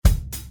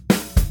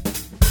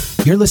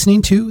You're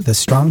listening to the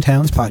Strong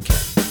Towns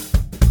Podcast.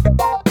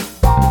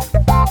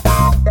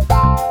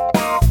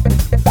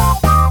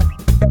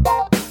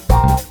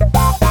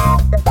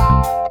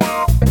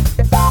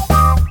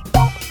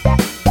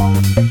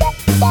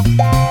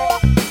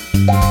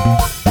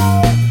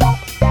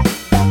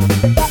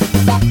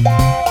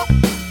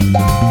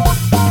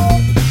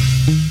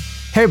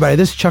 Hey everybody,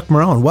 this is Chuck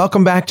Marone.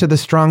 Welcome back to the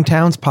Strong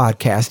Towns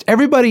Podcast.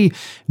 Everybody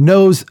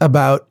knows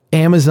about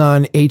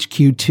Amazon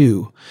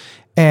HQ2.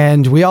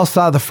 And we all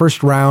saw the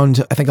first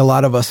round. I think a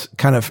lot of us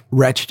kind of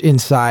retched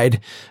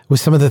inside with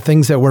some of the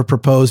things that were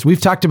proposed.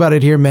 We've talked about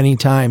it here many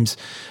times.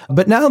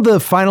 But now the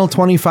final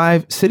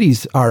 25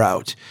 cities are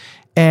out.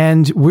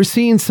 And we're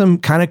seeing some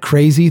kind of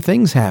crazy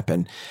things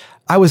happen.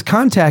 I was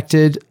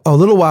contacted a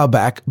little while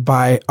back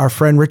by our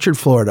friend Richard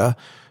Florida,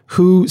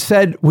 who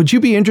said, would you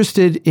be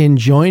interested in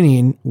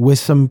joining with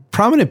some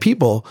prominent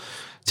people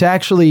to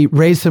actually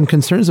raise some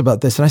concerns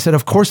about this? And I said,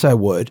 of course I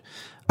would.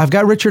 I've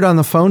got Richard on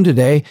the phone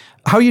today.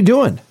 How are you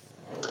doing?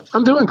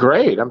 I'm doing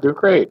great.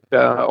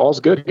 All's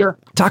good here.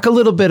 Talk a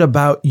little bit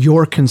about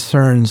your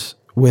concerns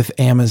with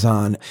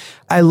Amazon.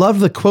 I love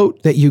the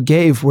quote that you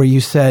gave where you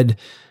said,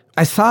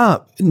 I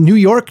saw New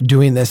York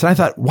doing this. And I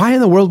thought, why in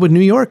the world would New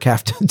York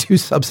have to do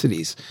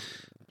subsidies?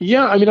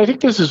 Yeah, I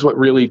think this is what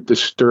really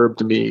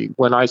disturbed me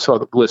when I saw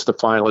the list of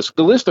finalists.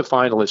 The list of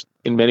finalists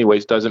in many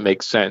ways doesn't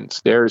make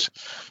sense. There's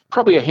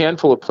probably a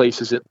handful of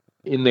places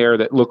in there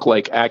that look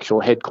like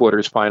actual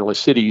headquarters finalist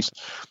cities.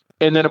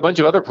 And then a bunch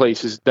of other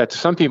places that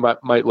some people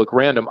might look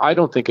random. I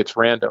don't think it's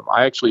random.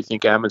 I actually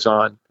think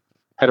Amazon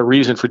had a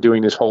reason for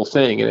doing this whole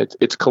thing. And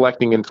it's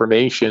collecting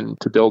information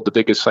to build the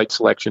biggest site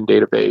selection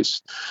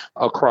database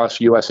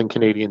across U.S. and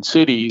Canadian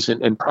cities.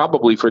 And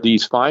probably for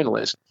these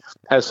finalists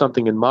has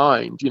something in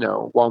mind.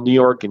 While New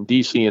York and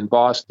D.C. and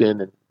Boston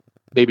and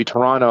maybe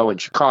Toronto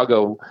and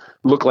Chicago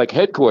look like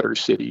headquarters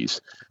cities,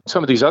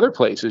 some of these other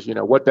places,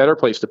 what better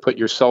place to put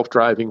your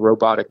self-driving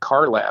robotic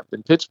car lab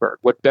than Pittsburgh?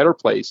 What better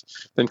place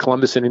than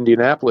Columbus and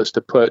Indianapolis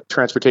to put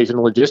transportation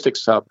and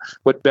logistics hub?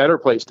 What better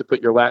place to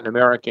put your Latin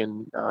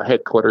American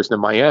headquarters than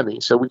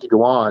Miami? So we could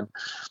go on.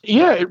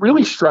 Yeah, it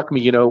really struck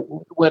me,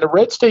 when a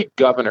red state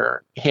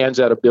governor hands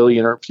out $1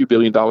 billion or a few $1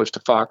 billion to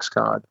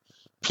Foxconn,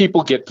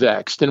 people get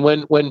vexed. And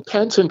when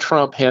Pence and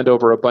Trump hand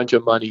over a bunch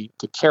of money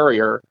to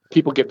Carrier,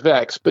 people get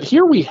vexed. But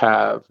here we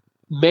have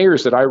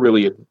mayors that I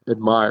really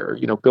admire,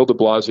 Bill de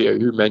Blasio,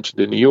 who mentioned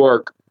in New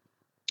York,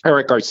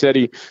 Eric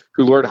Garcetti,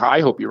 who Lord,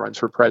 I hope he runs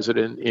for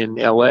president in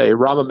LA,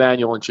 Rahm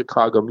Emanuel in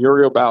Chicago,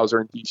 Muriel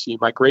Bowser in DC,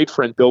 my great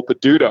friend Bill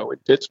Peduto in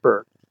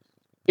Pittsburgh.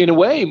 In a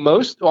way,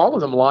 all of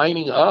them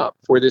lining up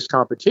for this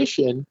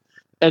competition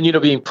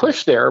and, being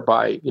pushed there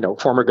by,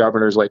 former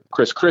governors like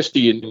Chris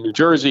Christie in New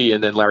Jersey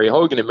and then Larry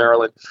Hogan in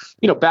Maryland,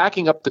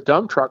 backing up the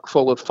dump truck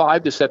full of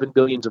 $5 to $7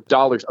 billion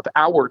of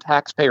our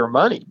taxpayer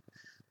money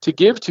to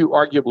give to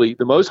arguably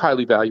the most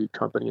highly valued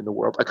company in the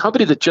world, a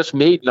company that just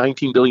made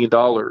 $19 billion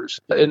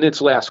in its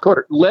last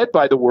quarter, led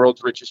by the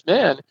world's richest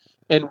man.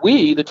 And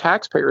we, the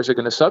taxpayers, are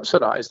going to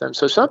subsidize them.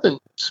 So something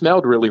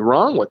smelled really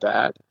wrong with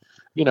that.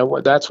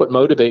 That's what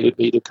motivated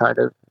me to kind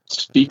of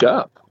speak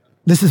up.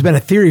 This has been a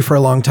theory for a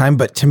long time,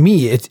 but to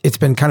me, it's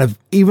been kind of,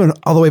 even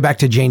all the way back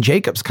to Jane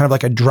Jacobs, kind of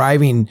like a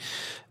driving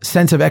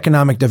sense of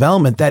economic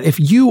development, that if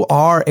you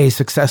are a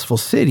successful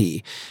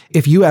city,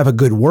 if you have a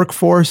good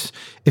workforce,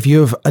 if you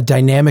have a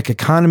dynamic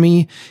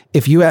economy,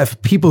 if you have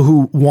people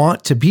who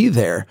want to be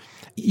there,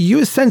 you,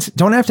 in a sense,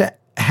 don't have to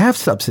have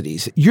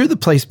subsidies. You're the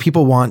place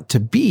people want to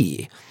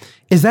be.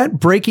 Is that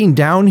breaking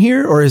down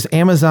here, or is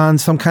Amazon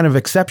some kind of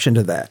exception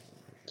to that?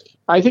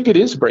 I think it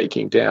is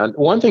breaking down.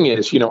 One thing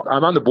is,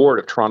 I'm on the board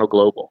of Toronto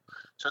Global.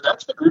 So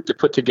that's the group that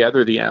put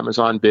together the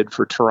Amazon bid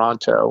for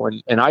Toronto.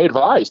 And I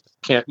advised,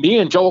 me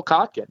and Joel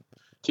Kotkin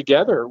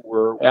together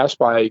were asked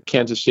by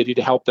Kansas City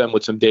to help them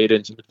with some data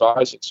and some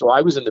advising. So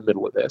I was in the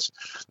middle of this.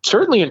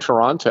 Certainly in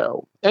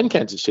Toronto and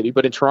Kansas City,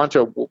 but in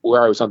Toronto,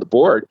 where I was on the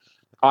board,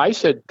 I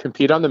said,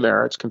 compete on the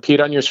merits,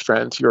 compete on your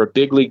strengths. You're a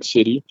big league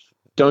city.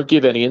 Don't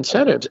give any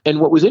incentives. And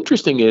what was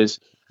interesting is,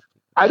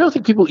 I don't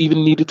think people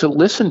even needed to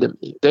listen to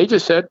me. They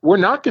just said, we're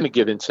not going to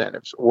give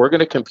incentives. We're going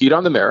to compete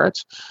on the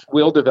merits.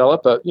 We'll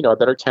develop a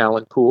better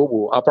talent pool.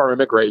 We'll up our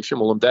immigration.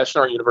 We'll invest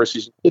in our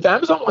universities. If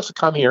Amazon wants to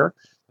come here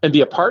and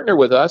be a partner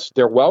with us,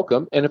 they're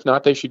welcome. And if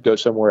not, they should go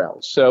somewhere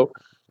else. So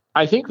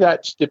I think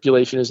that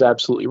stipulation is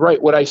absolutely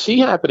right. What I see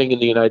happening in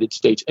the United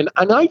States, and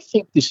I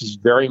think this is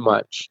very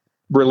much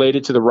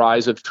related to the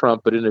rise of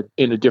Trump, but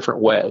in a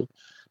different way.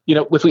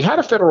 If we had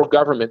a federal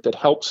government that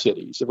helped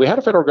cities, if we had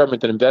a federal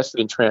government that invested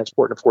in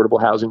transport and affordable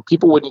housing,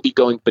 people wouldn't be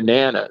going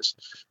bananas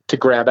to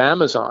grab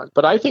Amazon.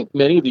 But I think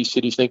many of these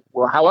cities think,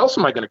 well, how else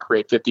am I going to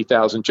create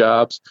 50,000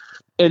 jobs?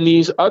 And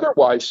these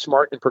otherwise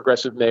smart and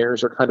progressive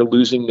mayors are kind of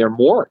losing their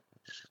mooring.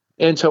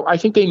 And so I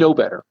think they know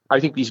better. I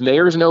think these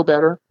mayors know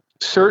better.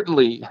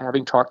 Certainly,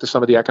 having talked to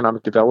some of the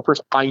economic developers,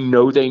 I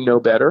know they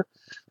know better.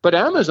 But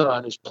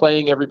Amazon is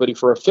playing everybody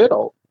for a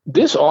fiddle.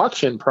 This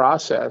auction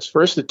process,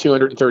 first the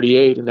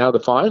 238 and now the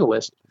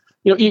finalists,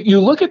 You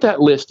look at that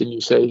list and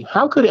you say,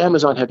 how could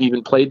Amazon have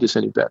even played this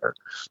any better?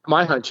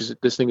 My hunch is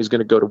that this thing is going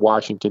to go to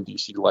Washington,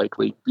 D.C.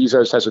 likely.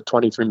 Bezos has a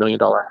 $23 million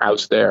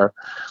house there.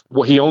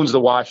 Well, he owns the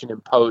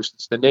Washington Post.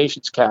 It's the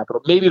nation's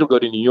capital. Maybe it'll go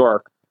to New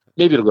York.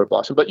 Maybe it'll go to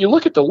Boston. But you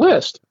look at the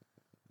list.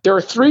 There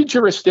are 3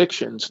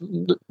 jurisdictions,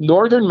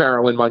 Northern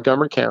Maryland,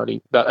 Montgomery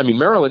County,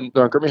 Maryland,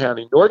 Montgomery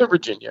County, Northern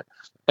Virginia,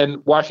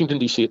 and Washington,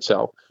 D.C.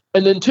 itself.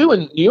 And then 2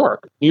 in New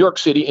York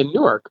City and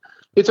Newark.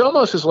 It's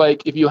almost as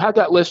like if you had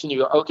that list and you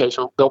go, okay,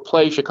 so they'll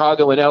play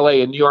Chicago and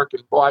LA and New York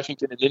and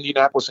Washington and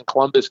Indianapolis and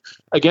Columbus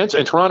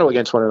and Toronto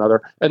against one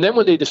another. And then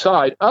when they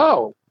decide,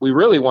 oh, we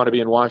really want to be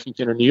in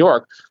Washington or New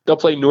York, they'll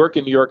play Newark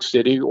and New York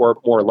City, or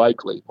more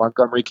likely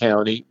Montgomery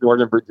County,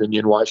 Northern Virginia,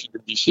 and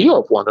Washington, D.C.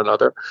 of one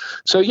another.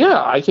 So,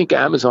 yeah, I think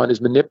Amazon is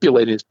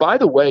manipulating this. By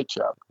the way,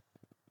 Chuck,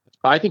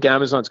 I think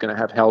Amazon's going to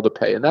have hell to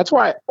pay. And that's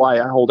why I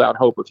hold out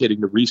hope of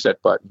hitting the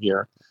reset button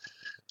here.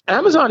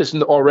 Amazon is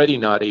already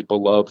not a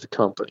beloved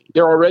company.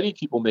 There are already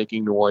people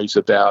making noise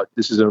about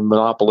this is a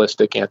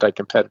monopolistic,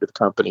 anti-competitive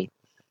company.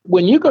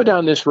 When you go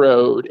down this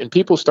road and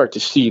people start to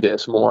see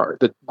this more,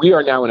 that we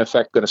are now in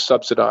effect going to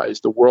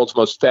subsidize the world's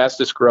most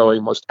fastest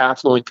growing, most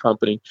affluent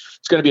company.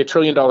 It's going to be $1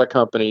 trillion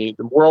company,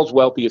 the world's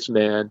wealthiest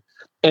man.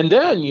 And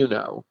then,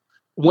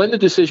 when the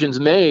decision's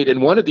made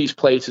and one of these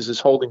places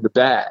is holding the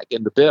bag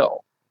and the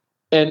bill,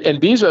 and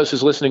Bezos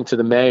is listening to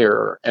the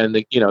mayor and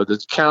the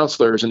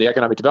counselors and the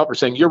economic developers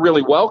saying, you're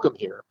really welcome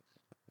here.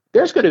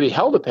 There's going to be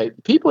hell to pay.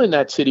 People in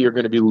that city are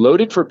going to be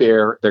loaded for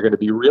bear. They're going to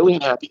be really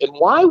unhappy. And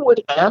why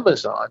would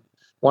Amazon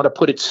want to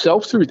put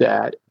itself through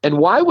that? And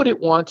why would it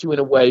want to, in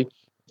a way,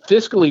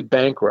 fiscally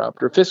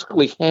bankrupt or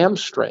fiscally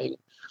hamstring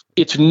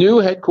its new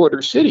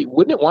headquarters city?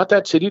 Wouldn't it want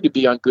that city to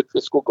be on good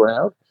fiscal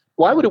ground?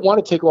 Why would it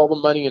want to take all the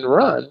money and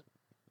run?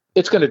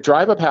 It's going to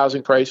drive up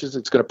housing prices.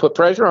 It's going to put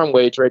pressure on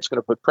wage rates. It's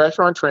going to put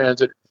pressure on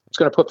transit. It's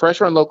going to put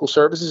pressure on local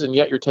services. And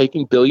yet you're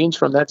taking billions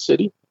from that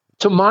city.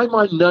 To my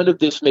mind, none of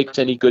this makes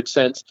any good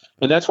sense.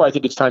 And that's why I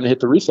think it's time to hit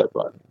the reset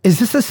button. Is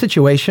this a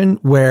situation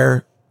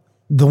where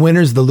the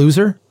winner's the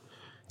loser?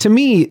 To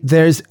me,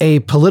 there's a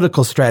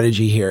political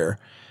strategy here.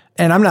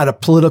 And I'm not a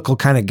political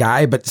kind of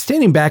guy, but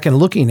standing back and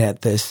looking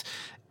at this,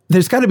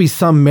 there's got to be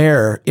some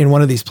mayor in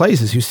one of these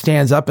places who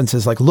stands up and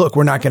says, like, look,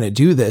 we're not going to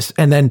do this,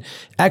 and then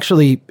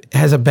actually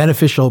has a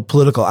beneficial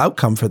political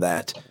outcome for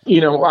that.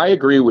 I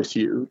agree with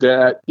you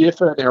that if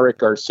an Eric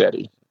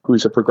Garcetti,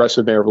 who's a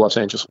progressive mayor of Los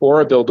Angeles,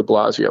 or a Bill de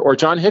Blasio, or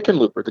John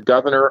Hickenlooper, the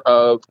governor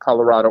of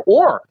Colorado,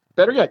 or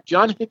better yet,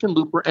 John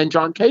Hickenlooper and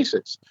John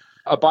Kasich,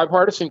 a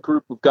bipartisan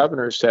group of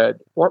governors said,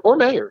 or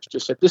mayors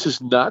just said, this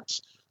is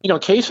nuts.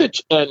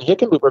 Kasich and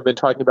Hickenlooper have been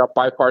talking about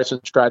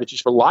bipartisan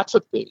strategies for lots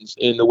of things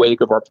in the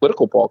wake of our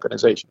political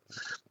balkanization.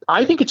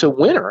 I think it's a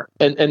winner.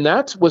 And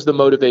that was the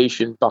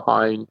motivation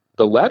behind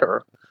the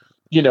letter.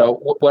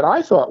 What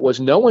I thought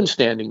was no one's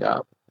standing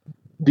up.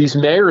 These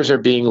mayors are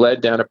being led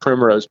down a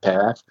primrose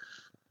path.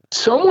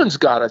 Someone's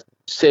got to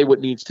say what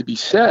needs to be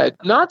said,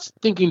 not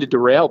thinking to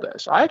derail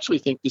this. I actually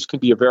think this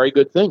can be a very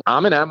good thing.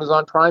 I'm an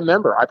Amazon Prime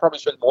member. I probably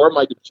spend more of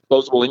my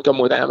disposable income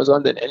with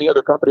Amazon than any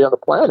other company on the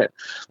planet.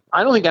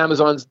 I don't think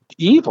Amazon's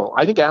evil.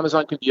 I think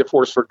Amazon can be a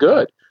force for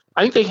good.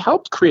 I think they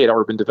helped create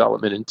urban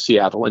development in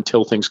Seattle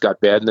until things got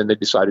bad and then they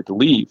decided to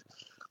leave.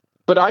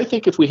 But I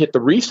think if we hit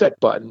the reset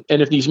button,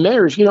 and if these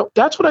mayors,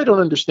 that's what I don't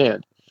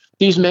understand.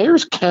 These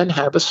mayors can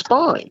have a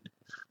spine.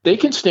 They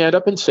can stand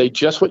up and say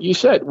just what you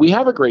said. We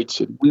have a great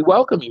city. We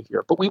welcome you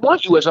here, but we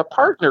want you as a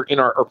partner in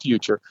our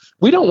future.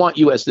 We don't want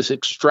you as this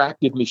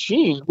extractive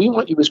machine. We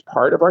want you as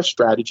part of our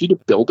strategy to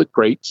build a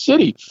great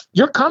city.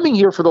 You're coming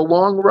here for the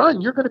long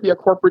run. You're going to be a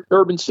corporate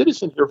urban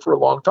citizen here for a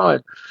long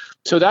time.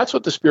 So that's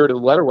what the spirit of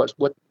the letter was.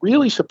 What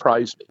really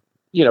surprised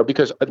me,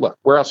 because look,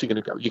 where else are you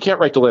going to go? You can't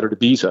write the letter to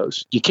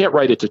Bezos. You can't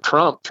write it to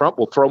Trump. Trump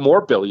will throw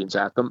more billions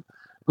at them.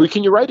 Who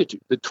can you write it to?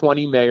 The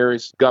 20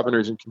 mayors,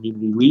 governors, and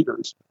community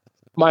leaders.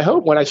 My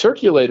hope, when I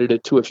circulated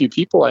it to a few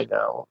people I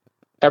know,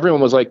 everyone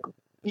was like,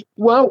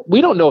 well, we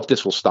don't know if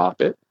this will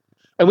stop it.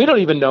 And we don't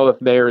even know if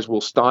mayors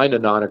will sign a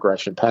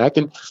non-aggression pact.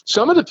 And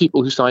some of the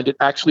people who signed it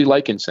actually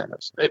like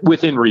incentives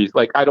within reason.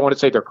 Like, I don't want to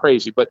say they're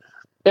crazy, but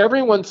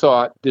everyone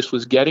thought this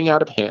was getting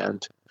out of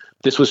hand.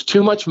 This was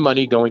too much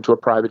money going to a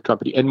private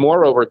company. And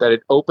moreover, that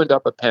it opened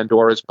up a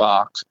Pandora's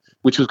box,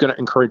 which was going to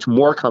encourage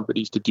more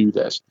companies to do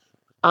this.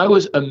 I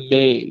was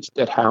amazed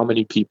at how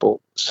many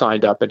people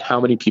signed up and how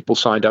many people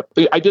signed up.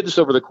 I did this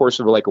over the course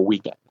of like a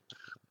weekend,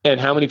 and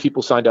how many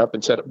people signed up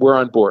and said, we're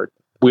on board.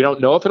 We don't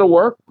know if it'll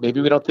work.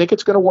 Maybe we don't think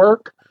it's going to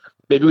work.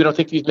 Maybe we don't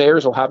think these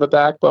mayors will have a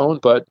backbone,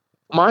 but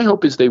my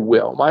hope is they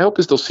will. My hope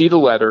is they'll see the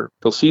letter.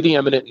 They'll see the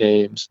eminent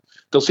names.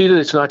 They'll see that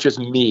it's not just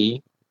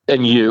me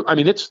and you. I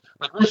mean, it's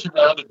like we're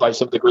surrounded by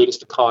some of the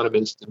greatest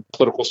economists and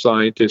political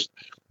scientists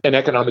and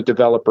economic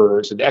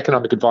developers and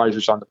economic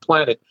advisors on the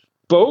planet,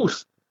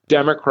 both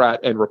Democrat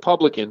and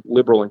Republican,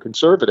 liberal and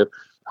conservative.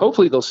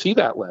 Hopefully they'll see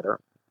that letter.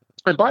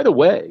 And by the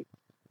way,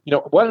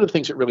 one of the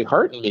things that really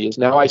heartened me is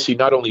now I see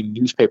not only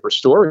newspaper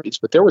stories,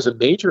 but there was a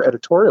major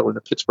editorial in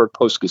the Pittsburgh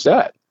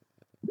Post-Gazette,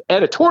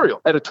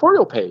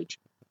 editorial page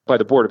by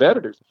the board of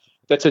editors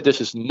that said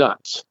this is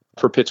nuts.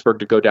 for Pittsburgh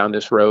to go down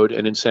this road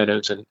and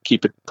incentives and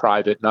keep it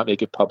private, not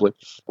make it public.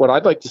 What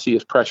I'd like to see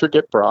is pressure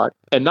get brought,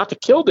 and not to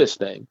kill this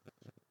thing,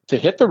 to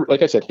hit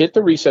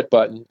the reset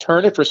button,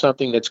 turn it for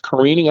something that's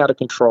careening out of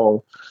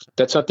control.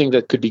 That's something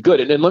that could be good.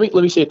 And then let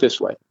me say it this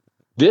way.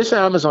 This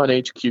Amazon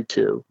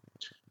HQ2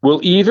 will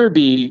either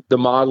be the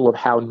model of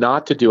how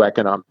not to do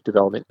economic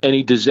development,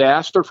 any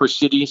disaster for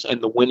cities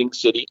and the winning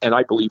city, and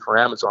I believe for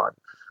Amazon.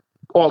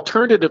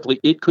 Alternatively,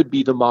 it could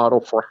be the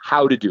model for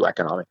how to do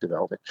economic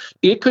development.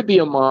 It could be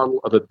a model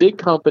of a big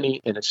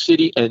company in a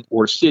city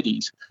or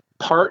cities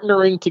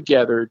partnering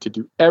together to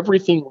do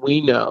everything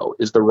we know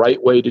is the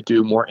right way to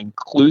do more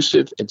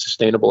inclusive and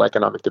sustainable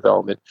economic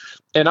development.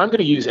 And I'm going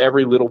to use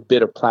every little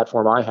bit of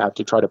platform I have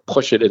to try to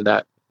push it in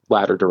that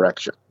latter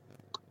direction.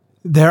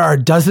 There are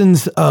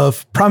dozens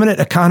of prominent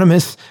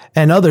economists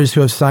and others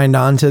who have signed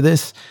on to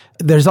this.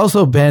 There's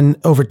also been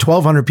over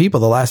 1,200 people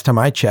the last time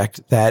I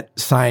checked that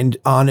signed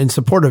on in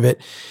support of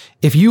it.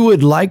 If you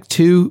would like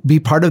to be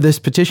part of this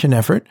petition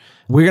effort,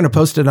 we're going to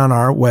post it on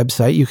our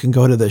website. You can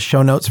go to the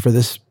show notes for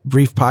this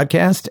brief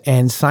podcast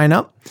and sign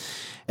up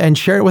and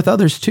share it with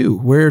others too.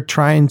 We're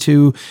trying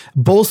to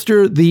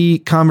bolster the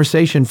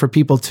conversation for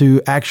people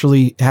to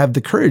actually have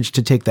the courage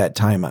to take that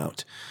time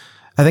out.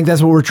 I think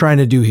that's what we're trying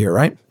to do here,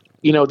 right?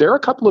 You know, there are a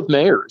couple of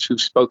mayors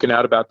who've spoken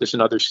out about this in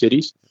other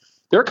cities.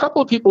 There are a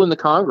couple of people in the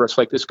Congress,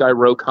 like this guy,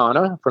 Ro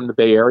Khanna from the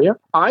Bay Area.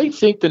 I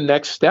think the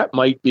next step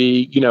might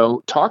be,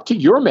 talk to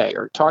your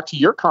mayor, talk to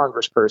your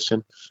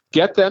congressperson,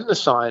 get them to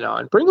sign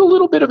on, bring a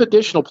little bit of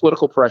additional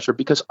political pressure,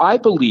 because I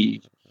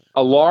believe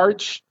a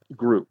large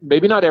group,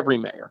 maybe not every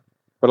mayor,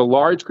 but a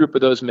large group of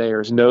those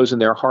mayors knows in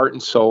their heart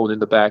and soul and in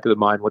the back of the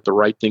mind what the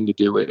right thing to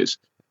do is.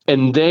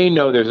 And they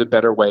know there's a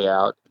better way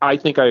out. I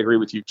think I agree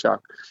with you,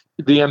 Chuck.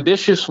 The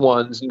ambitious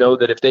ones know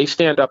that if they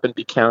stand up and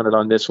be counted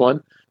on this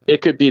one,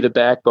 it could be the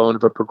backbone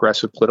of a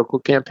progressive political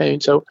campaign.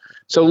 So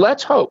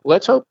let's hope.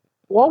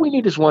 All we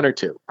need is one or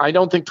two. I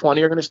don't think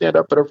 20 are going to stand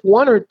up, but if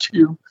one or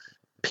two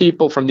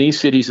people from these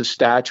cities of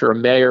stature, a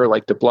mayor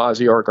like de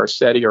Blasio or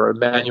Garcetti or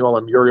Emmanuel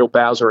or Muriel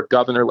Bowser, a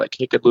governor like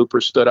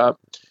Hickenlooper stood up,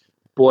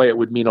 boy, it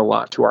would mean a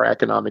lot to our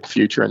economic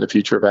future and the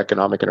future of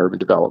economic and urban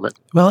development.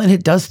 Well, and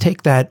it does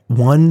take that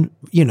one,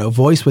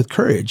 voice with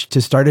courage to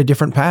start a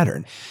different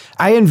pattern.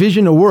 I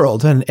envision a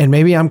world, and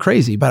maybe I'm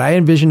crazy, but I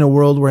envision a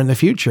world where in the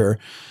future,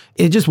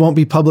 it just won't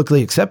be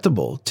publicly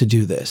acceptable to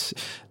do this.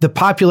 The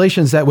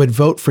populations that would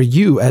vote for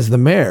you as the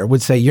mayor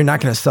would say, you're not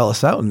going to sell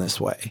us out in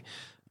this way.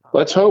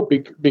 Let's hope,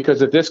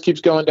 because if this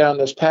keeps going down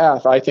this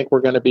path, I think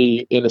we're going to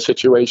be in a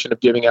situation of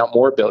giving out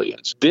more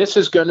billions. This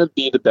is going to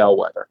be the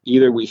bellwether.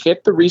 Either we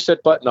hit the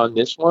reset button on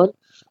this one,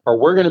 or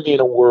we're going to be in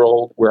a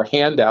world where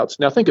handouts.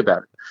 Now think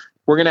about it.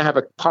 We're going to have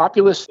a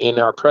populace in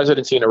our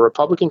presidency in a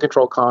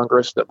Republican-controlled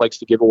Congress that likes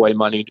to give away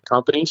money to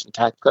companies and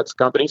tax cuts to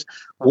companies.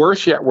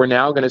 Worse yet, we're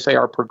now going to say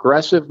our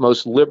progressive,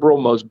 most liberal,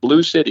 most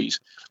blue cities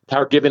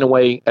are giving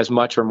away as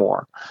much or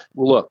more.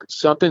 Look,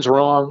 something's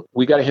wrong.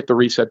 We got to hit the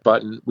reset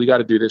button. We got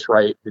to do this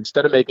right.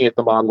 Instead of making it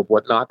the model of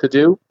what not to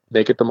do,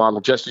 make it the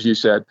model, just as you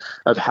said,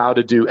 of how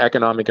to do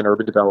economic and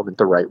urban development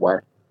the right way.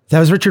 That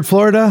was Richard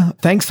Florida.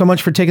 Thanks so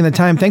much for taking the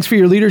time. Thanks for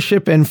your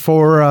leadership and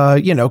for,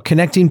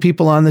 connecting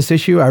people on this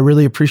issue. I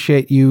really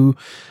appreciate you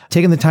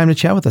taking the time to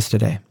chat with us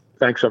today.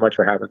 Thanks so much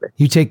for having me.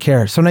 You take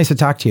care. So nice to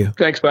talk to you.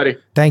 Thanks, buddy.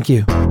 Thank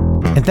you.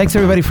 And thanks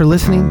everybody for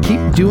listening.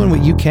 Keep doing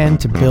what you can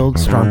to build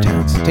strong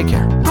towns. Take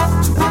care.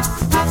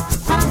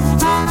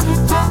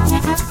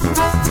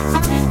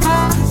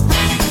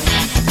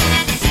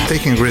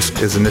 Taking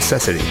risk is a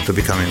necessity to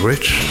becoming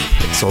rich.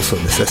 It's also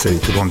a necessity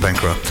to going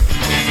bankrupt.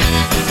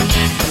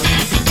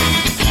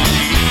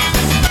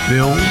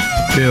 Bill.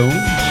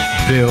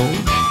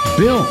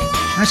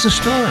 That's the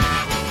story.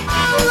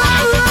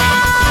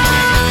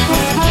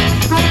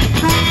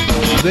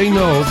 They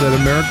know that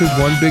America's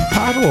one big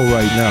pothole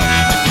right now.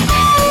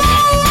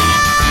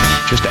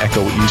 Just to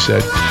echo what you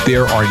said,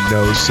 there are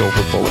no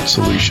silver bullet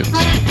solutions.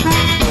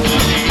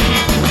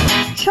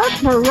 Chuck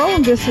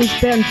Marohn, this has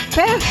been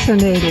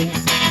fascinating.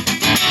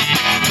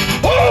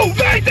 Who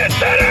made this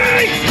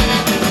city?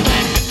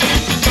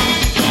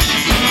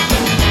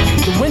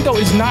 The window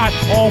is not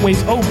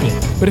always open,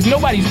 but if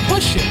nobody's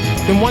pushing,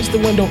 then once the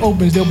window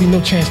opens, there'll be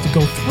no chance to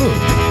go through.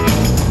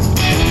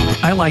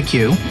 I like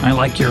you. I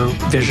like your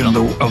vision of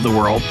the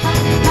world.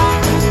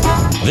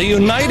 The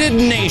United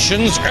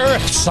Nations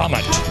Earth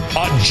Summit,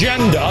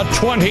 Agenda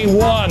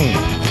 21.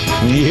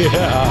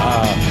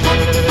 Yeah.